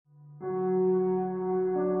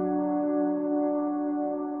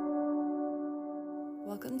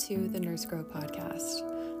to the Nurse Grow podcast.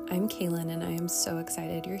 I'm Kaylin and I am so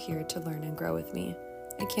excited you're here to learn and grow with me.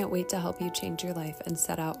 I can't wait to help you change your life and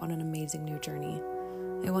set out on an amazing new journey.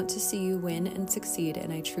 I want to see you win and succeed,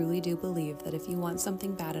 and I truly do believe that if you want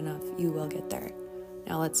something bad enough, you will get there.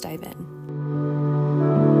 Now let's dive in.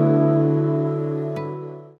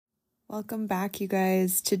 Welcome back, you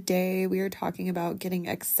guys. Today we are talking about getting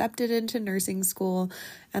accepted into nursing school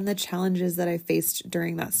and the challenges that I faced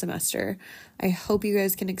during that semester. I hope you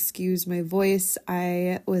guys can excuse my voice.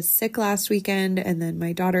 I was sick last weekend and then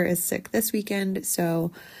my daughter is sick this weekend,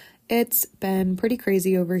 so it's been pretty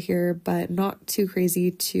crazy over here, but not too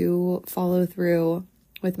crazy to follow through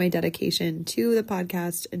with my dedication to the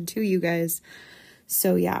podcast and to you guys.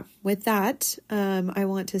 So yeah, with that, I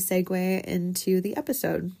want to segue into the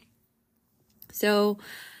episode. So,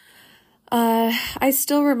 I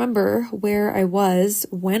still remember where I was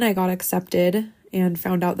when I got accepted and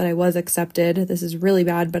found out that I was accepted. This is really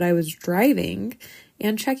bad, but I was driving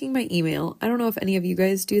and checking my email. I don't know if any of you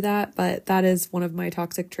guys do that, but that is one of my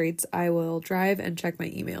toxic traits. I will drive and check my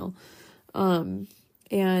email. And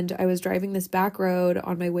I was driving this back road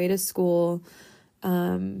on my way to school.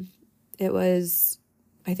 It was,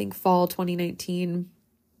 I think, fall 2019,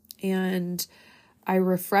 and I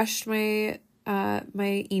refreshed my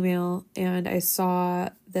email and I saw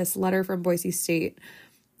this letter from Boise State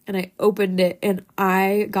and I opened it and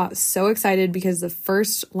I got so excited because the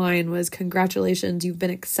first line was, "Congratulations, you've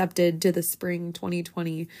been accepted to the spring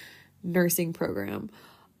 2020 nursing program."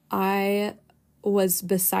 I was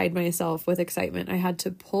beside myself with excitement. I had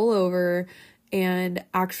to pull over and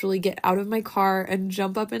actually get out of my car and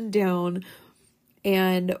jump up and down.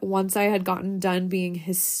 And once I had gotten done being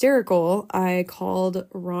hysterical, I called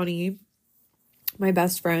Ronnie, my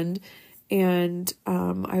best friend, and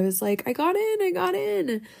I was like, I got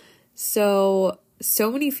in. So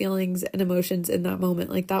many feelings and emotions in that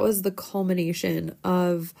moment. Like, that was the culmination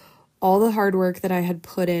of all the hard work that I had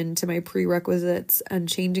put into my prerequisites and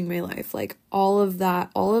changing my life. Like, all of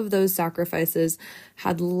those sacrifices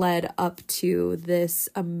had led up to this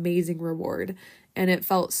amazing reward, and it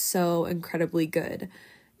felt so incredibly good.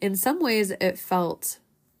 In some ways, it felt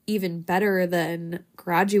even better than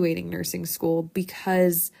graduating nursing school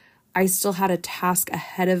because I still had a task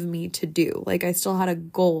ahead of me to do. Like, I still had a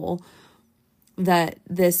goal that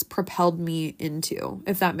this propelled me into,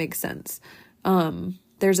 if that makes sense.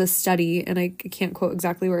 There's a study, and I can't quote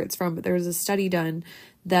exactly where it's from, but there's a study done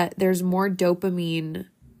that there's more dopamine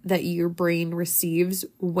that your brain receives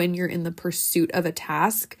when you're in the pursuit of a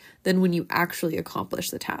task than when you actually accomplish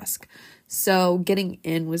the task. So getting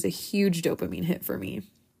in was a huge dopamine hit for me.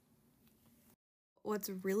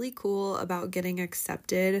 What's really cool about getting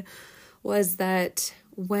accepted was that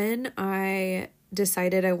when I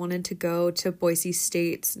decided I wanted to go to Boise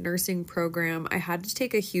State's nursing program, I had to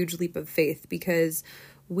take a huge leap of faith because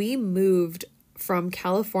we moved from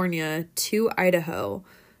California to Idaho,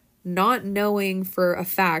 not knowing for a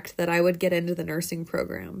fact that I would get into the nursing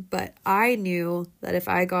program. But I knew that if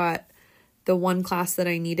I got the one class that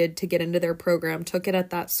I needed to get into their program, took it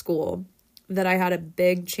at that school, that I had a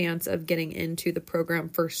big chance of getting into the program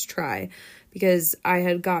first try, because I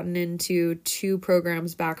had gotten into 2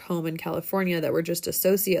 programs back home in California that were just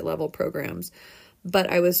associate level programs.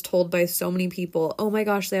 But I was told by so many people, oh my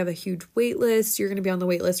gosh, they have a huge wait list. You're going to be on the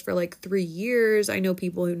wait list for like 3 years. I know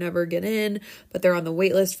people who never get in, but they're on the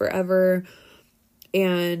wait list forever.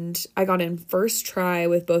 And I got in first try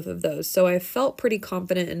with both of those. So I felt pretty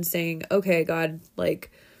confident in saying, okay, God,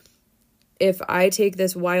 like, if I take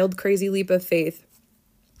this wild, crazy leap of faith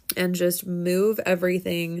and just move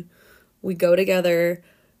everything, we go together,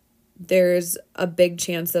 there's a big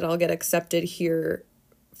chance that I'll get accepted here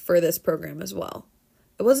for this program as well.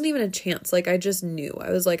 It wasn't even a chance. Like, I just knew. I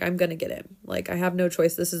was like, I'm going to get in. Like, I have no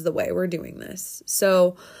choice. This is the way we're doing this.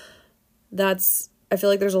 So I feel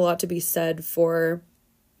like there's a lot to be said for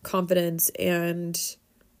confidence and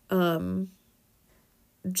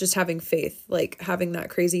just having faith, like having that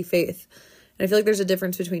crazy faith. And I feel like there's a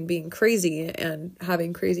difference between being crazy and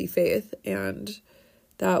having crazy faith. And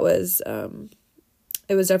that was,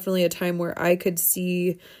 it was definitely a time where I could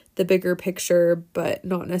see the bigger picture, but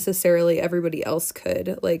not necessarily everybody else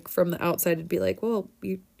could. Like, from the outside, it'd be like, well,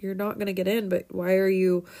 you're not going to get in, but why are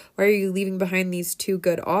you leaving behind these 2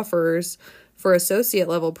 good offers for associate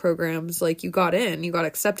level programs? Like, you got in, you got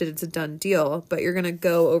accepted, it's a done deal, but you're going to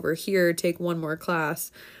go over here, take one more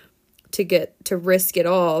class to risk it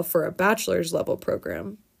all for a bachelor's level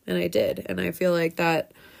program. And I did. And I feel like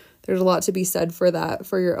that there's a lot to be said for that,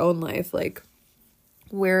 for your own life. Like,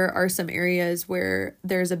 where are some areas where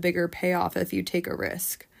there's a bigger payoff if you take a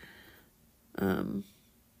risk?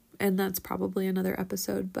 and that's probably another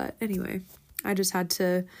episode. But anyway, I just had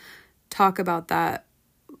to talk about that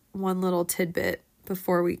one little tidbit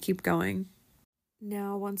before we keep going.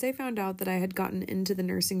 Now, once I found out that I had gotten into the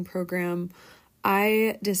nursing program,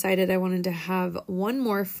 I decided I wanted to have one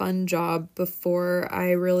more fun job before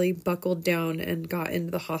I really buckled down and got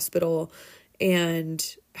into the hospital and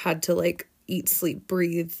had to like eat, sleep,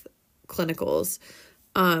 breathe clinicals.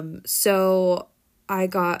 So I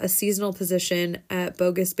got a seasonal position at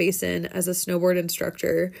Bogus Basin as a snowboard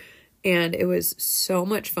instructor, and it was so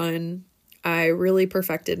much fun. I really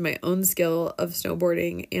perfected my own skill of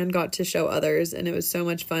snowboarding and got to show others, and it was so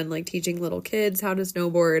much fun, like teaching little kids how to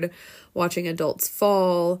snowboard, watching adults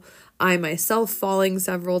fall, I myself falling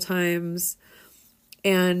several times.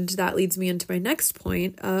 And that leads me into my next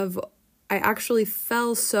point of I actually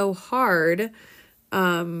fell so hard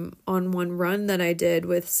on one run that I did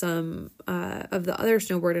with some of the other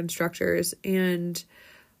snowboard instructors, and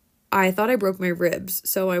I thought I broke my ribs.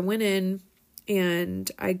 So I went in and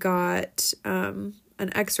I got an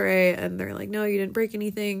x-ray, and they're like, no, you didn't break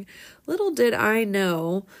anything. Little did I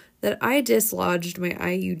know that I dislodged my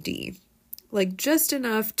IUD, like just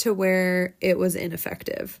enough to where it was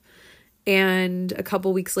ineffective. And a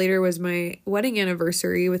couple weeks later was my wedding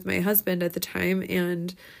anniversary with my husband at the time,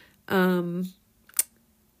 and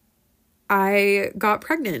I got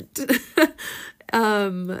pregnant.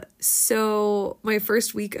 So my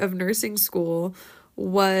first week of nursing school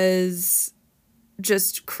was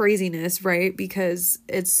just craziness, right? Because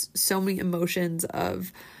it's so many emotions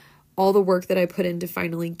of all the work that I put into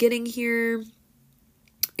finally getting here.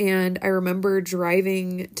 And I remember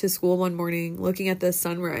driving to school one morning, looking at the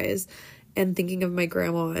sunrise and thinking of my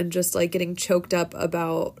grandma and just like getting choked up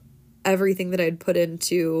about everything that I'd put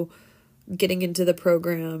into getting into the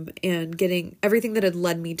program and getting everything that had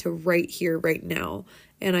led me to right here, right now.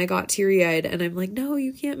 And I got teary-eyed, and I'm like, no,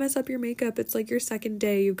 you can't mess up your makeup. It's like your second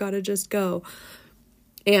day. You've got to just go.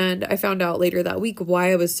 And I found out later that week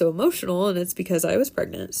why I was so emotional, and it's because I was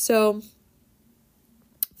pregnant. So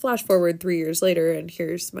flash forward 3 years later, and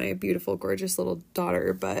here's my beautiful, gorgeous little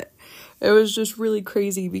daughter. But it was just really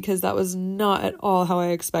crazy because that was not at all how I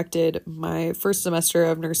expected my first semester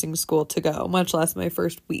of nursing school to go, much less my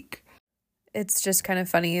first week. It's just kind of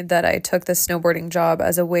funny that I took the snowboarding job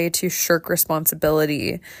as a way to shirk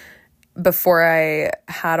responsibility before I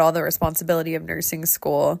had all the responsibility of nursing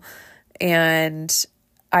school. And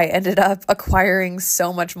I ended up acquiring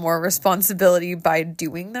so much more responsibility by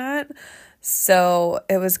doing that. So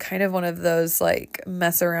it was kind of one of those like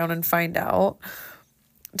mess around and find out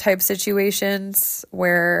type situations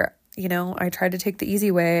where, you know, I tried to take the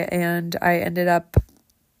easy way and I ended up,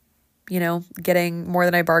 you know, getting more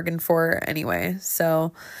than I bargained for anyway.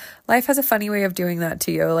 So life has a funny way of doing that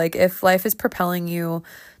to you. Like if life is propelling you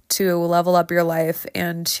to level up your life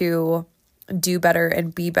and to do better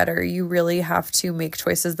and be better, you really have to make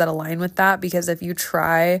choices that align with that. Because if you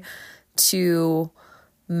try to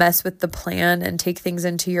mess with the plan and take things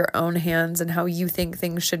into your own hands and how you think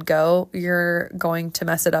things should go, you're going to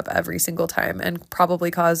mess it up every single time and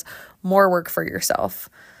probably cause more work for yourself.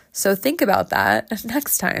 So think about that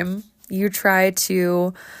next time you try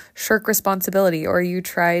to shirk responsibility or you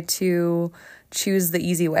try to choose the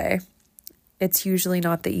easy way. It's usually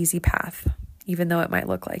not the easy path, even though it might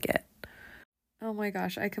look like it. Oh my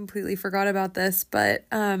gosh, I completely forgot about this, but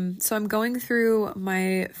so I'm going through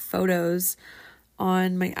my photos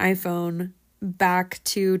on my iPhone back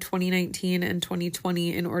to 2019 and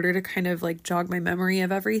 2020 in order to kind of like jog my memory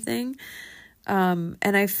of everything. And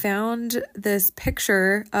I found this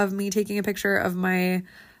picture of me taking a picture of my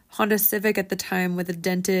Honda Civic at the time with a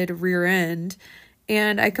dented rear end.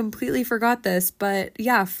 And I completely forgot this, but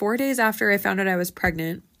yeah, 4 days after I found out I was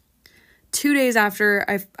pregnant, 2 days after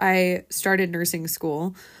I started nursing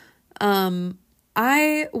school,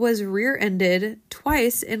 I was rear-ended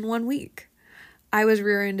twice in 1 week. I was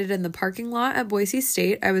rear-ended in the parking lot at Boise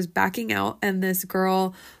State. I was backing out, and this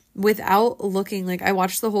girl, without looking, like I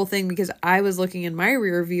watched the whole thing because I was looking in my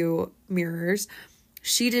rear view mirrors.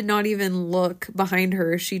 She did not even look behind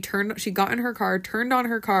her. She got in her car, turned on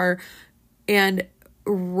her car, and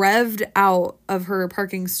revved out of her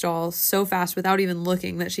parking stall so fast without even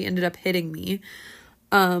looking that she ended up hitting me.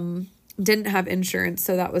 Didn't have insurance,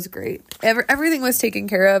 so that was great. Everything was taken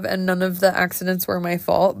care of and none of the accidents were my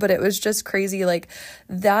fault, but it was just crazy. Like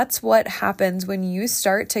that's what happens when you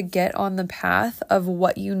start to get on the path of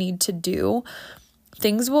what you need to do.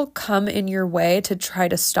 Things will come in your way to try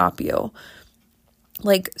to stop you.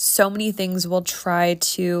 Like so many things will try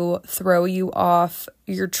to throw you off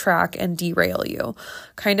your track and derail you.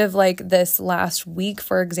 Kind of like this last week,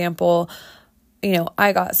 for example,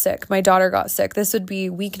 I got sick. My daughter got sick. This would be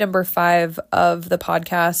week number 5 of the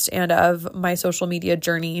podcast and of my social media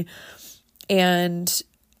journey. And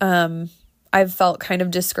I've felt kind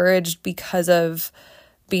of discouraged because of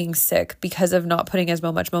being sick, because of not putting as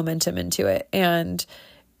much momentum into it. And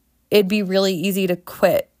it'd be really easy to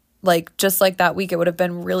quit. Like, just like that week, it would have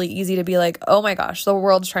been really easy to be like, oh my gosh, the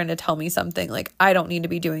world's trying to tell me something. Like, I don't need to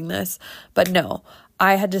be doing this. But no,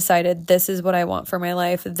 I had decided this is what I want for my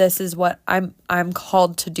life. This is what I'm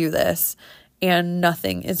called to do this. And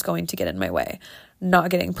nothing is going to get in my way.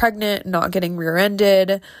 Not getting pregnant, not getting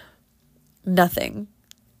rear-ended, nothing.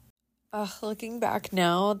 Looking back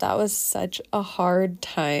now, that was such a hard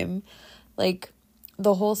time. Like,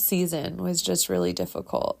 the whole season was just really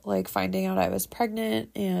difficult. Like, finding out I was pregnant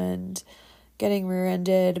and getting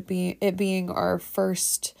rear-ended, being our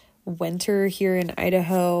first winter here in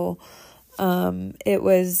Idaho. It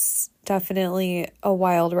was definitely a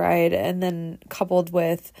wild ride. And then coupled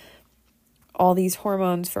with all these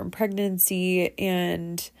hormones from pregnancy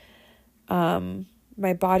and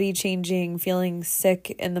my body changing, feeling sick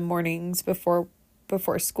in the mornings before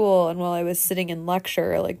school, and while I was sitting in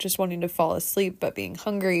lecture, like just wanting to fall asleep, but being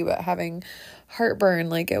hungry, but having heartburn.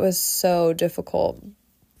 Like, it was so difficult.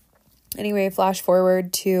 Anyway, flash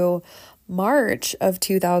forward to March of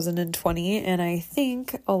 2020, and I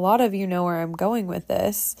think a lot of you know where I'm going with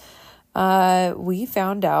this. We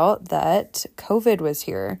found out that COVID was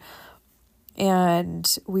here,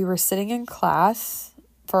 and we were sitting in class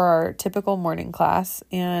for our typical morning class,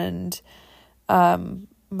 and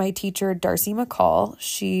my teacher, Darcy McCall,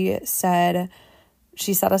 she set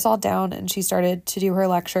us all down and she started to do her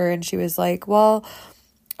lecture, and she was like, well,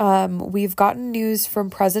 we've gotten news from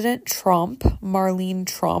President Trump. Marlene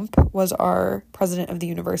Trump was our president of the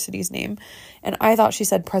university's name. And I thought she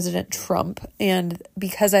said President Trump. And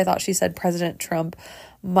because I thought she said President Trump,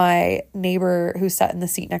 my neighbor who sat in the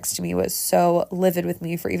seat next to me was so livid with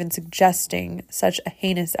me for even suggesting such a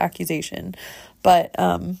heinous accusation. But,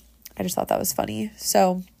 I just thought that was funny.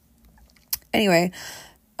 So anyway,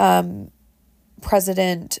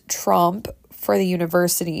 President Trump for the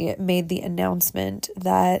university made the announcement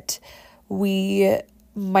that we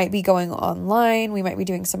might be going online. We might be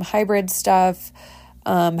doing some hybrid stuff,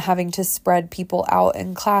 having to spread people out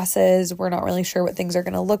in classes. We're not really sure what things are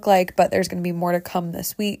going to look like, but there's going to be more to come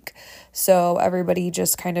this week. So everybody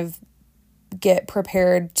just kind of get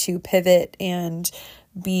prepared to pivot and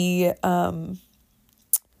be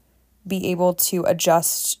able to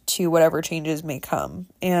adjust to whatever changes may come.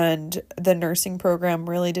 And the nursing program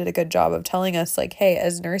really did a good job of telling us, like, hey,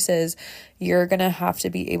 as nurses, you're going to have to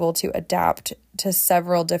be able to adapt to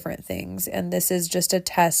several different things. And this is just a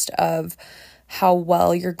test of how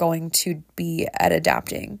well you're going to be at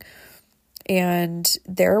adapting. And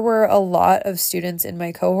there were a lot of students in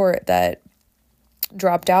my cohort that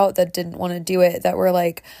dropped out, that didn't want to do it, that were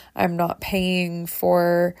like, I'm not paying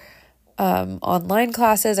for online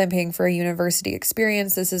classes. I'm paying for a university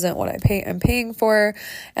experience. This isn't what I'm paying for.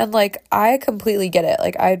 And like, I completely get it.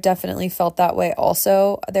 Like, I definitely felt that way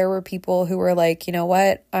also. There were people who were like, you know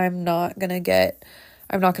what? I'm not going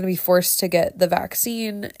to be forced to get the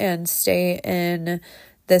vaccine and stay in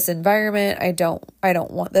this environment. I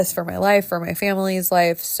don't want this for my life, for my family's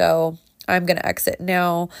life. So I'm going to exit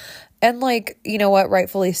now. And like, you know what?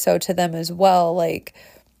 Rightfully so to them as well. Like,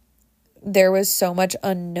 there was so much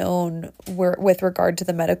unknown with regard to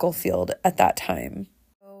the medical field at that time.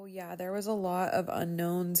 Oh yeah, there was a lot of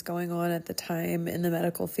unknowns going on at the time in the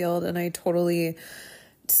medical field, and I totally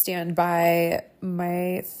stand by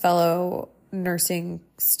my fellow nursing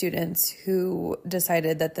students who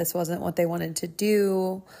decided that this wasn't what they wanted to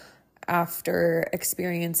do after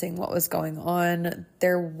experiencing what was going on.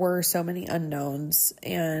 There were so many unknowns,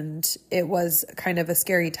 and it was kind of a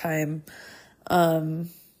scary time.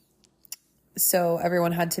 So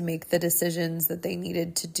everyone had to make the decisions that they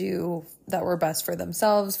needed to do that were best for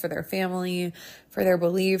themselves, for their family, for their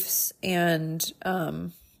beliefs. And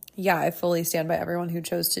yeah, I fully stand by everyone who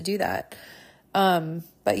chose to do that.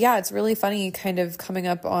 But yeah, it's really funny kind of coming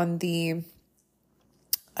up on the,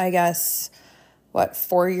 I guess,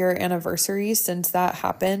 4-year anniversary since that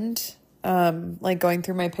happened. Like, going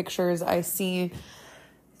through my pictures, I see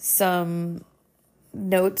some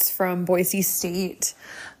notes from Boise State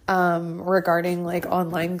regarding like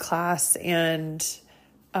online class, and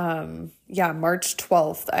March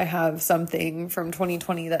 12th, I have something from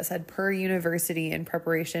 2020 that said, per university, in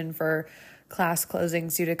preparation for class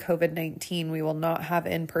closings due to COVID-19, we will not have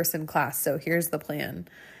in-person class. So here's the plan.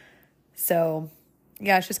 So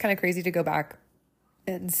yeah, it's just kind of crazy to go back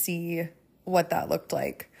and see what that looked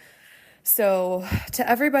like. So to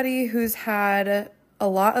everybody who's had a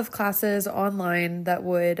lot of classes online that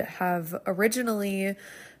would have originally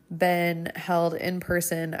been held in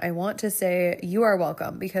person. I want to say you are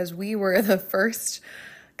welcome, because we were the first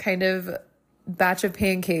kind of batch of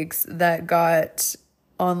pancakes that got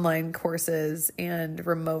online courses and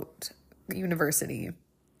remote university,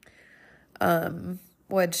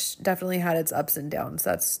 which definitely had its ups and downs.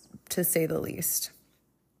 That's to say the least.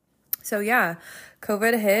 So yeah,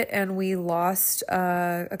 COVID hit and we lost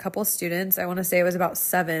a couple students. I want to say it was about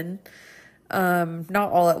 7.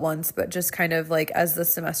 Not all at once, but just kind of like as the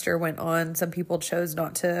semester went on, some people chose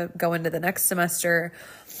not to go into the next semester.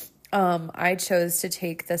 I chose to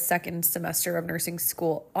take the second semester of nursing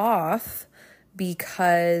school off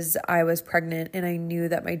because I was pregnant and I knew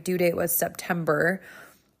that my due date was September,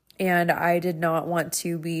 and I did not want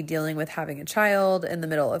to be dealing with having a child in the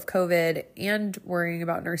middle of COVID and worrying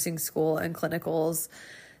about nursing school and clinicals.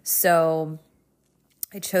 So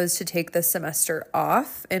I chose to take the semester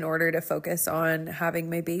off in order to focus on having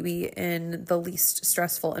my baby in the least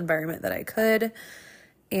stressful environment that I could.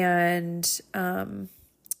 And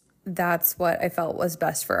that's what I felt was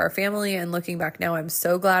best for our family. And looking back now, I'm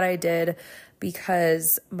so glad I did,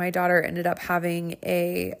 because my daughter ended up having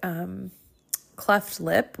a cleft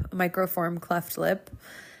lip, microform cleft lip,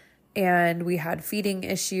 and we had feeding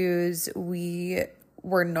issues. We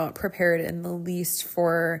were not prepared in the least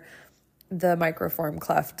for the microform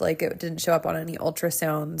cleft. Like, it didn't show up on any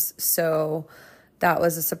ultrasounds. So that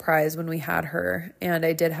was a surprise when we had her. And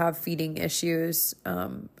I did have feeding issues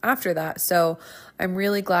after that. So I'm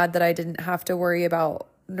really glad that I didn't have to worry about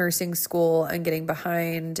nursing school and getting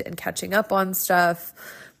behind and catching up on stuff,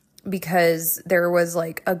 because there was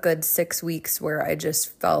like a good 6 weeks where I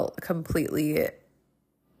just felt completely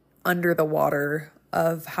under the water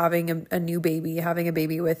of having a new baby, having a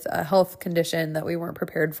baby with a health condition that we weren't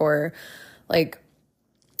prepared for. Like,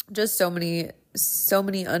 just so many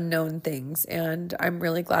unknown things. And I'm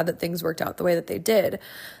really glad that things worked out the way that they did.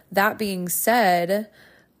 That being said,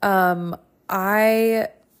 I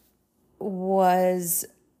was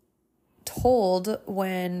told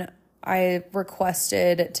when I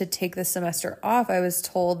requested to take the semester off, I was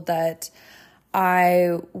told that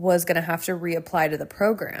I was going to have to reapply to the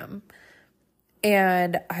program.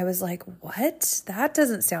 And I was like, what? That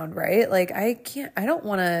doesn't sound right. Like, I don't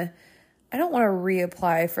want to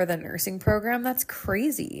reapply for the nursing program. That's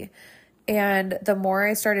crazy. And the more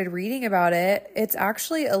I started reading about it, it's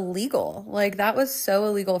actually illegal. Like, that was so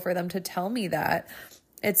illegal for them to tell me that.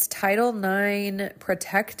 It's Title IX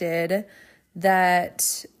protected,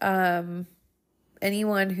 that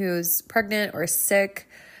anyone who's pregnant or sick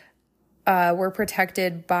were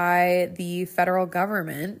protected by the federal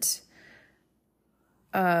government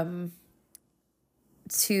to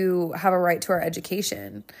have a right to our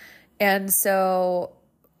education. And so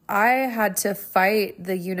I had to fight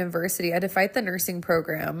the university. I had to fight the nursing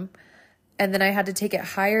program. And then I had to take it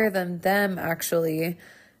higher than them, actually,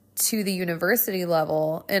 to the university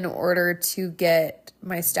level in order to get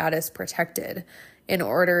my status protected, in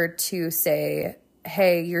order to say,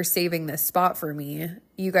 hey, you're saving this spot for me.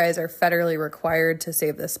 You guys are federally required to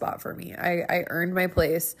save this spot for me. I earned my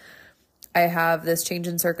place. I have this change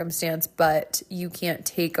in circumstance, but you can't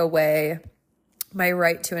take away my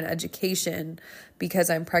right to an education because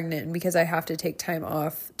I'm pregnant and because I have to take time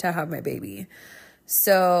off to have my baby.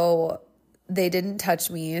 So they didn't touch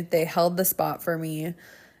me. They held the spot for me.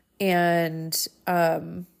 And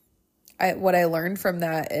what I learned from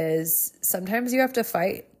that is sometimes you have to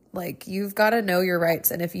fight. Like, you've got to know your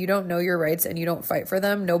rights. And if you don't know your rights and you don't fight for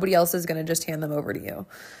them, nobody else is going to just hand them over to you.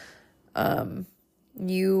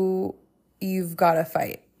 You've got to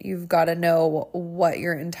fight. You've got to know what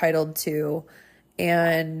you're entitled to.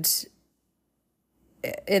 And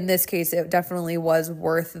in this case, it definitely was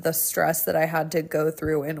worth the stress that I had to go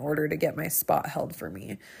through in order to get my spot held for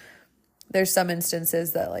me. There's some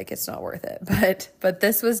instances that, like, it's not worth it, but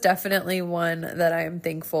this was definitely one that I am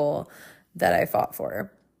thankful that I fought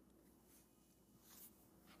for.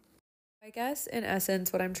 I guess in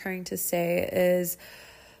essence, what I'm trying to say is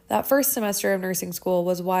that first semester of nursing school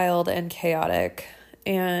was wild and chaotic.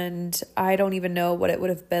 And I don't even know what it would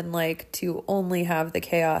have been like to only have the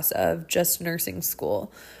chaos of just nursing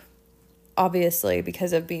school. Obviously,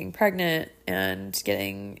 because of being pregnant and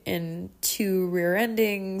getting in 2 rear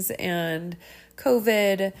endings and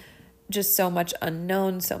COVID, just so much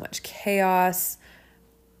unknown, so much chaos.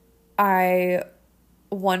 I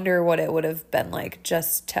wonder what it would have been like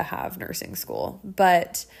just to have nursing school.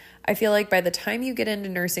 But I feel like by the time you get into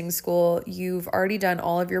nursing school, you've already done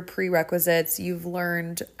all of your prerequisites. You've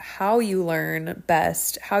learned how you learn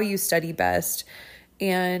best, how you study best.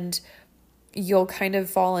 And you'll kind of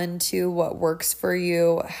fall into what works for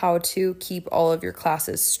you, how to keep all of your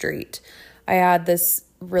classes straight. I had this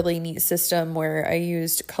really neat system where I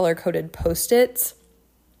used color-coded Post-its,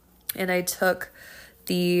 and I took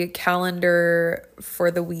the calendar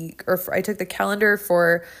for the week, I took the calendar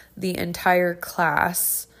for the entire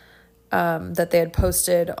class that they had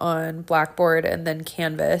posted on Blackboard and then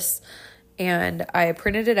Canvas, and I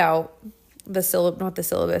printed it out, not the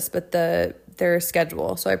syllabus, but their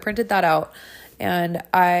schedule. So I printed that out, and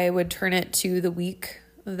I would turn it to the week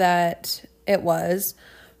that it was,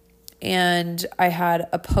 and I had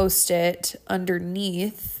a Post-it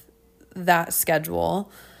underneath that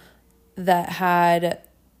schedule that had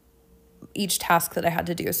each task that I had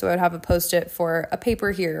to do. So I would have a Post-it for a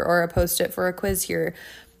paper here or a Post-it for a quiz here.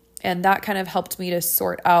 And that kind of helped me to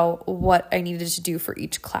sort out what I needed to do for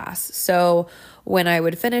each class. So when I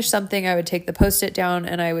would finish something, I would take the Post-it down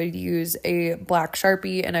and I would use a black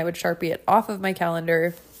Sharpie and I would Sharpie it off of my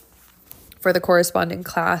calendar for the corresponding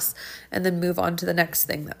class and then move on to the next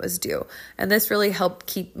thing that was due. And this really helped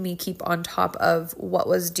keep on top of what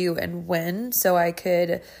was due and when, so I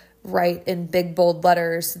could write in big bold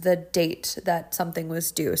letters the date that something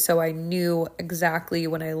was due. So I knew exactly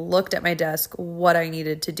when I looked at my desk what I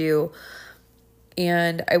needed to do,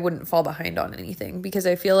 and I wouldn't fall behind on anything, because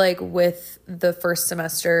I feel like with the first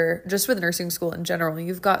semester, just with nursing school in general,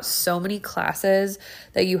 you've got so many classes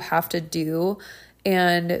that you have to do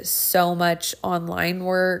and so much online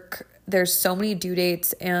work. There's so many due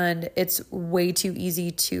dates, and it's way too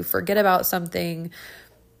easy to forget about something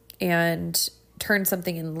and turn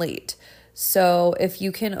something in late. So if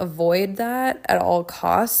you can avoid that at all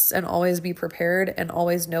costs and always be prepared and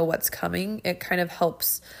always know what's coming, it kind of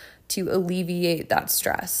helps to alleviate that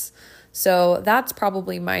stress. So that's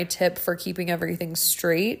probably my tip for keeping everything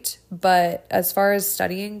straight. But as far as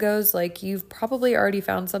studying goes, like, you've probably already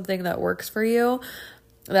found something that works for you,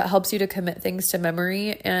 that helps you to commit things to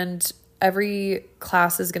memory, and every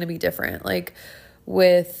class is going to be different. Like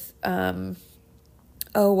with,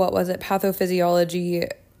 pathophysiology,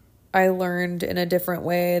 I learned in a different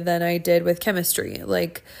way than I did with chemistry.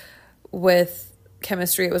 Like with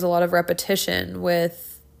chemistry, it was a lot of repetition.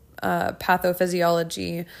 With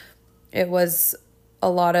pathophysiology, it was a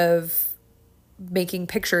lot of making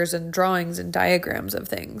pictures and drawings and diagrams of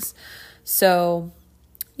things. So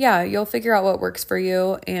yeah, you'll figure out what works for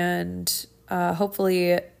you. And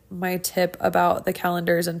hopefully my tip about the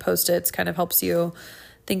calendars and Post-its kind of helps you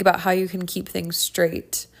think about how you can keep things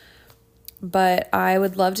straight. But I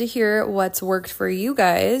would love to hear what's worked for you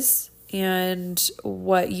guys and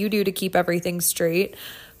what you do to keep everything straight.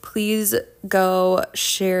 Please go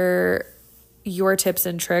share your tips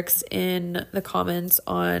and tricks in the comments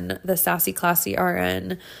on the Sassy Classy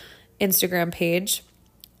RN Instagram page.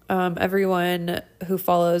 Everyone who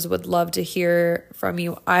follows would love to hear from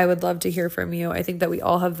you. I would love to hear from you. I think that we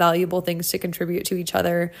all have valuable things to contribute to each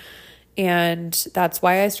other, and that's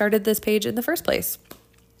why I started this page in the first place.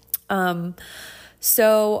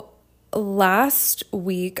 So last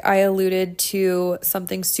week I alluded to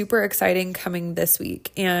something super exciting coming this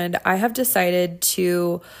week, and I have decided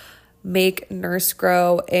to make Nurse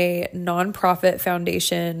Grow a nonprofit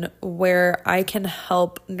foundation where I can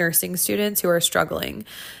help nursing students who are struggling.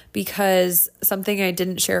 Because something I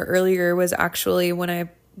didn't share earlier was actually when I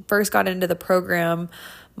first got into the program,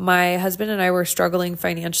 my husband and I were struggling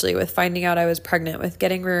financially with finding out I was pregnant, with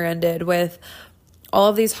getting rear-ended, with all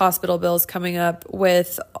of these hospital bills coming up,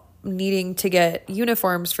 with needing to get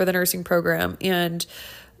uniforms for the nursing program and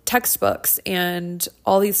textbooks and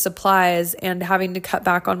all these supplies, and having to cut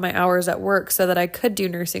back on my hours at work so that I could do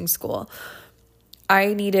nursing school.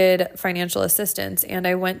 I needed financial assistance, and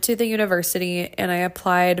I went to the university and I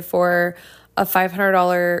applied for a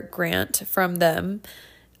 $500 grant from them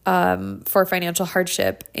for financial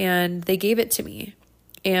hardship, and they gave it to me.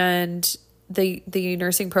 And the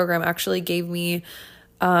nursing program actually gave me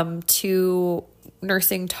 2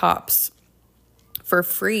 nursing tops for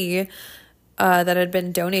free that had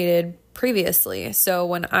been donated previously. So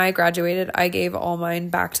when I graduated, I gave all mine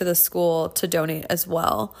back to the school to donate as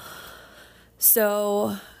well.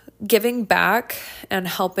 So giving back and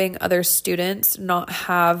helping other students not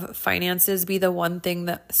have finances be the one thing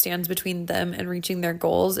that stands between them and reaching their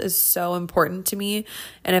goals is so important to me.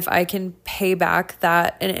 And if I can pay back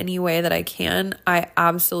that in any way that I can, I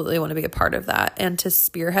absolutely want to be a part of that, and to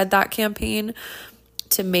spearhead that campaign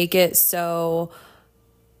to make it so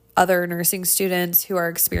other nursing students who are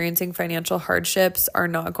experiencing financial hardships are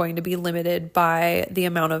not going to be limited by the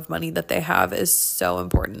amount of money that they have is so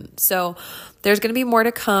important. So there's going to be more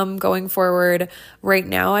to come going forward. Right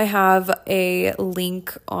now I have a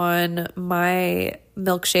link on my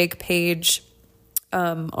milkshake page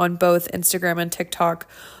on both Instagram and TikTok.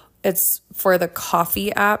 It's for the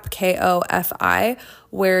Ko-fi app, Kofi,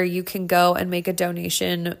 where you can go and make a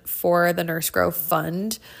donation for the Nurse Grow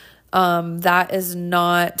Fund. That is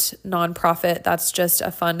not nonprofit. That's just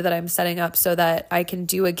a fund that I'm setting up so that I can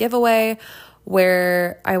do a giveaway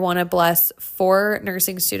where I want to bless 4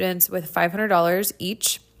 nursing students with $500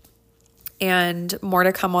 each. And more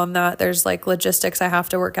to come on that. There's like logistics I have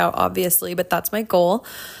to work out, obviously, but that's my goal.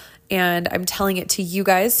 And I'm telling it to you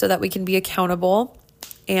guys so that we can be accountable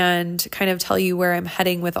and kind of tell you where I'm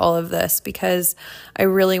heading with all of this, because I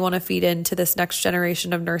really want to feed into this next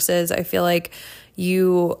generation of nurses. I feel like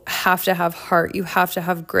you have to have heart, you have to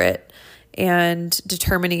have grit and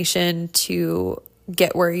determination to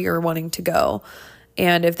get where you're wanting to go.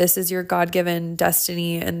 And if this is your God-given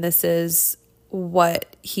destiny and this is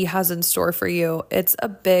what He has in store for you, it's a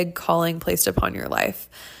big calling placed upon your life.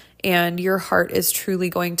 And your heart is truly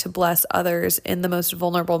going to bless others in the most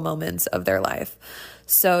vulnerable moments of their life.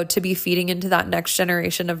 So to be feeding into that next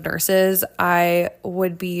generation of nurses, I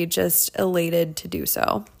would be just elated to do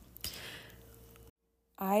so.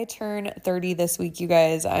 I turn 30 this week, you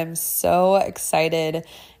guys. I'm so excited.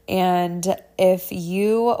 And if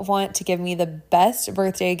you want to give me the best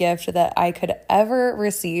birthday gift that I could ever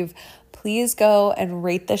receive, please go and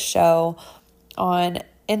rate the show on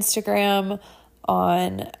Instagram,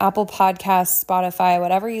 on Apple Podcasts, Spotify,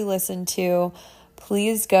 whatever you listen to.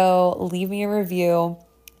 Please go leave me a review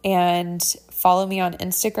and follow me on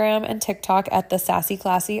Instagram and TikTok at the Sassy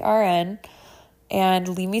Classy RN, and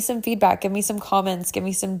leave me some feedback. Give me some comments, give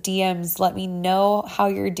me some DMs. Let me know how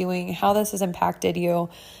you're doing, how this has impacted you,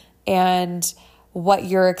 and what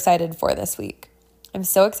you're excited for this week. I'm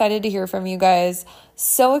so excited to hear from you guys.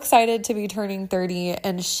 So excited to be turning 30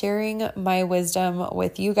 and sharing my wisdom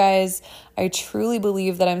with you guys. I truly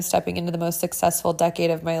believe that I'm stepping into the most successful decade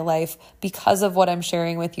of my life because of what I'm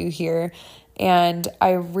sharing with you here. And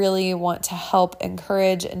I really want to help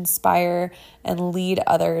encourage, inspire, and lead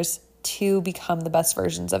others to become the best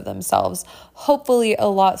versions of themselves, hopefully a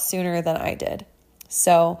lot sooner than I did.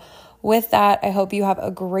 So with that, I hope you have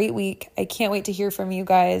a great week. I can't wait to hear from you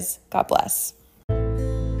guys. God bless.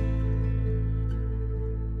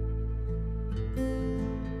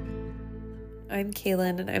 I'm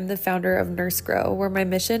Kaylin, and I'm the founder of Nurse Grow, where my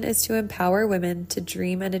mission is to empower women to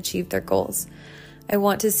dream and achieve their goals. I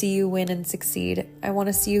want to see you win and succeed. I want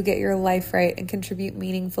to see you get your life right and contribute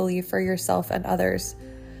meaningfully for yourself and others.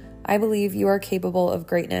 I believe you are capable of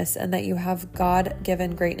greatness and that you have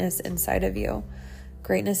God-given greatness inside of you.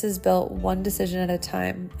 Greatness is built one decision at a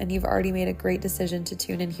time, and you've already made a great decision to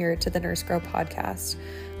tune in here to the Nurse Grow podcast,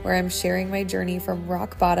 where I'm sharing my journey from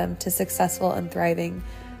rock bottom to successful and thriving,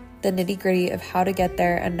 the nitty-gritty of how to get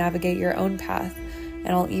there and navigate your own path, and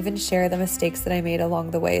I'll even share the mistakes that I made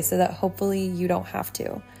along the way so that hopefully you don't have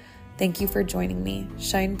to. Thank you for joining me.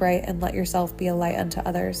 Shine bright and let yourself be a light unto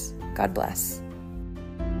others. God bless.